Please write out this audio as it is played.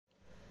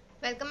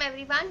Welcome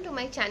everyone to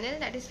my channel,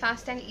 that is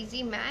Fast and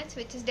Easy Maths,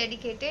 which is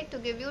dedicated to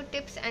give you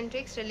tips and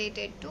tricks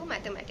related to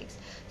mathematics.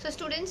 So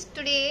students,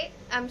 today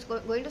I'm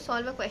going to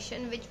solve a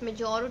question which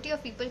majority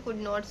of people could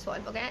not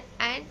solve, okay?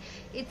 And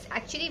it's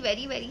actually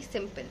very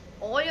simple.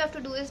 All you have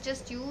to do is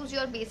just use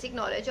your basic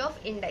knowledge of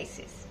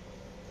indices.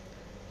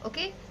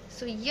 Okay,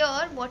 so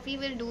here what we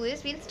will do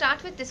is we'll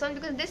start with this one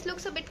because this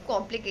looks a bit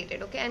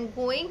complicated, okay? And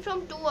going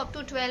from 2 up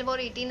to 12 or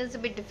 18 is a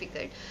bit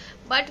difficult,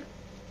 but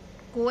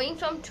going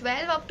from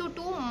 12 up to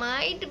 2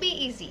 might be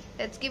easy.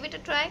 Let's give it a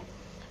try.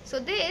 So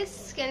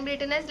this can be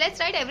written as,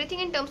 let's write everything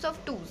in terms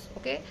of 2's,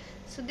 okay?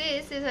 So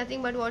this is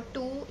nothing but what,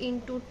 2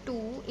 into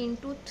 2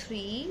 into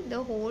 3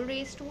 the whole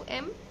raised to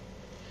m,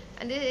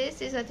 and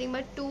this is nothing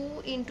but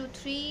 2 into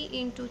 3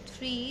 into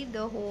 3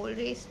 the whole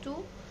raised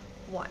to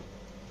 1.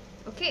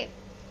 Okay,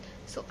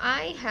 so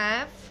I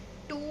have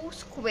 2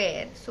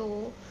 square,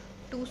 so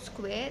 2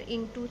 square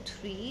into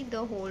 3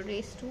 the whole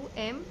raised to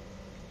m,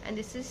 and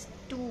this is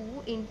 2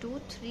 into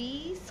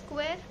 3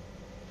 square,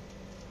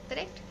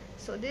 correct?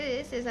 So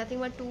this is nothing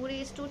but 2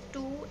 raised to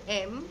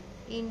 2m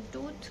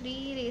into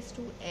 3 raised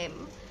to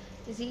m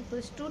is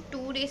equals to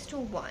 2 raised to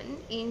 1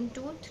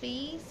 into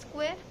 3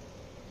 square.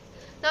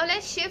 Now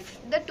let's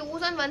shift the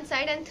 2's on one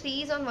side and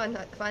 3's on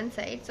one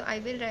side. So I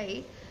will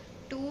write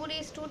 2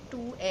 raised to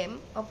 2m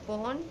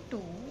upon 2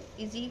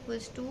 is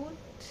equals to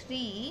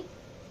 3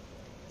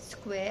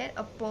 square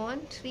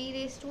upon 3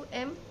 raised to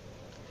m.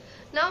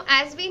 Now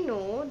as we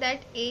know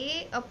that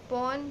a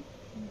upon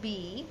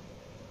b,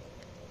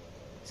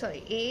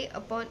 sorry, a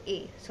upon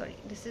a, sorry,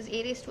 this is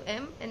a raised to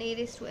m and a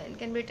raised to n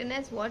can be written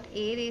as what,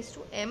 a raised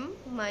to m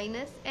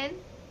minus n.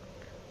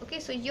 Okay,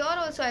 so here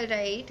also I'll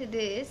write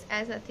this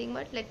as nothing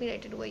but, let me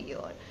write it over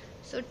here.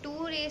 So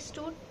 2 raised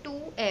to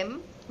 2m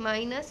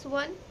minus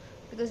 1,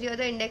 because here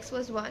the index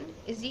was 1,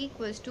 is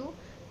equals to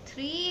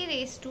 3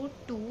 raised to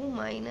 2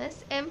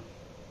 minus m.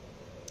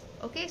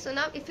 Okay, so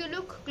now if you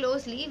look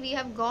closely, we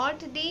have got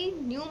the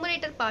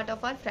numerator part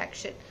of our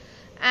fraction,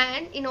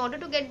 and in order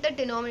to get the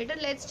denominator,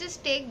 let's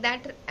just take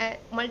that,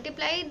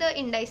 multiply the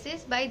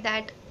indices by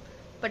that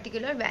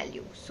particular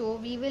value. So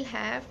we will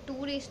have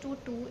 2 raised to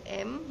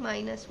 2m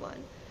minus 1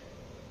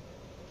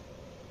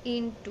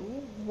 into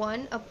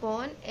 1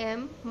 upon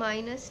m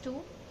minus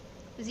 2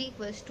 is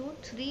equals to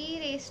 3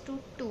 raised to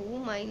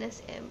 2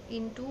 minus m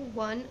into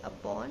 1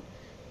 upon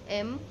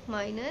m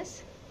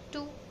minus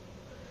 2.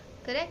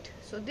 Correct?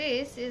 So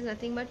this is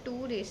nothing but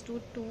 2 raised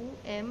to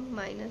 2m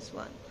minus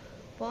 1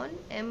 upon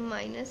m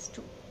minus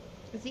 2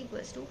 is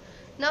equals to,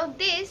 now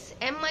this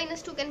m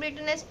minus 2 can be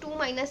written as 2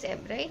 minus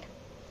m, right?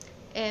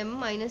 M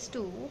minus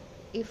 2,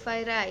 if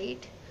I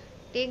write,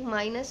 take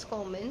minus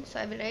common, so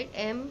I will write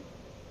m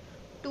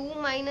 2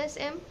 minus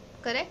m,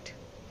 correct?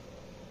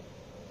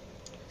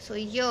 So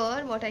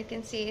here what I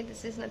can say,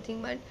 this is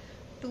nothing but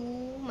 2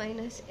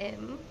 minus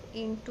m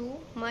into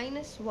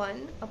minus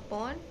 1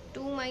 upon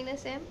 2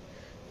 minus m.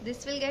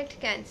 This will get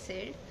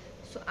cancelled,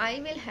 so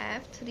I will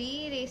have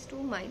 3 raised to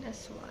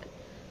minus 1.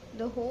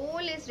 The whole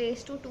is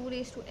raised to 2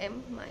 raised to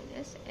m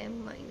minus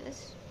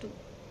 2.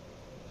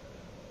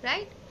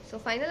 Right? So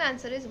final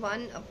answer is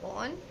 1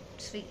 upon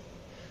 3.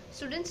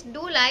 Students,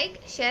 do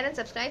like, share and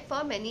subscribe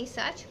for many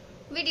such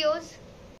videos.